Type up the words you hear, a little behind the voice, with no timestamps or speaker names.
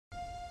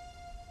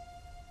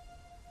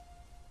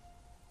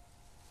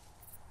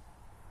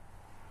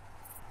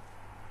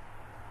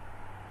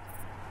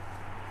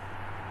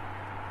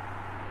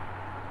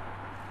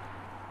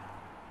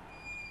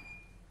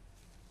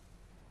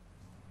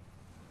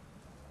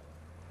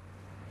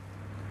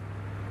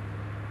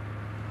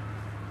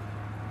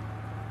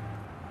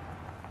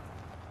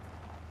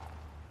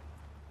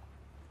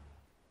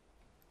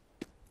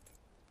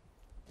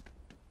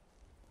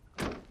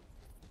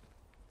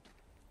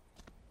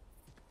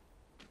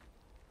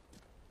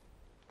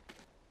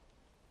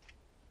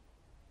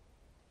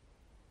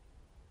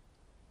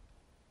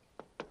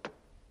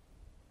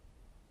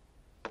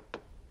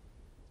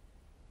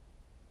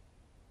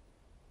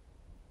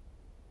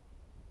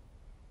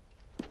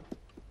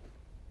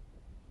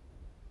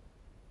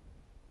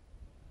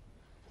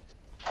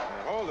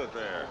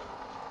right there.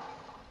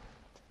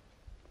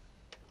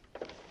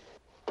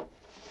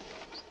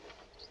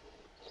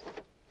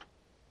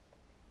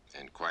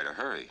 In quite a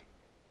hurry.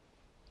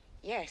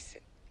 Yes,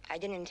 I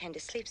didn't intend to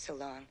sleep so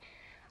long.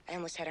 I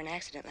almost had an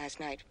accident last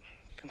night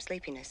from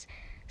sleepiness,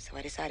 so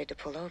I decided to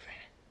pull over.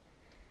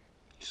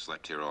 You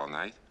slept here all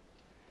night?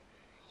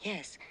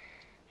 Yes.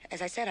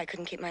 As I said, I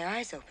couldn't keep my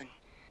eyes open.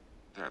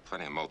 There are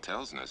plenty of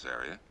motels in this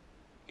area.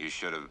 You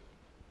should have...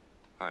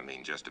 I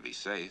mean, just to be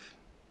safe.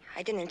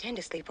 I didn't intend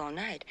to sleep all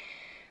night.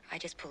 I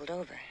just pulled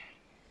over.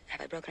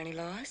 Have I broken any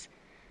laws?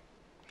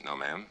 No,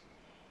 ma'am.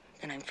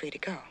 Then I'm free to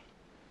go.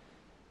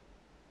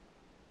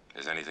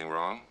 Is anything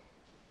wrong?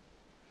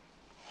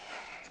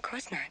 Of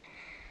course not.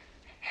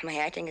 Am I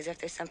acting as if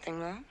there's something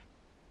wrong?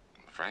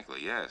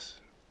 Frankly, yes.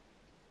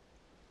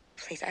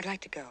 Please, I'd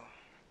like to go.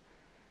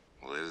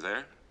 Well, is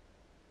there?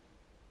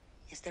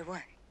 Is there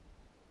what?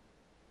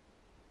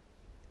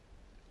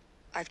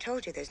 I've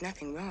told you there's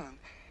nothing wrong,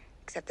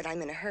 except that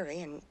I'm in a hurry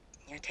and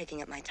you're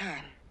taking up my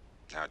time.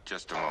 Now,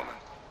 just a moment.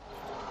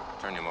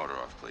 Turn your motor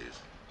off, please.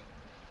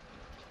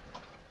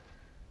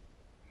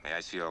 May I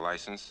see your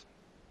license?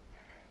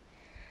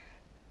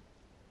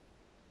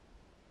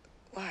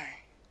 Why?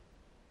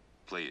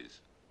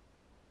 Please.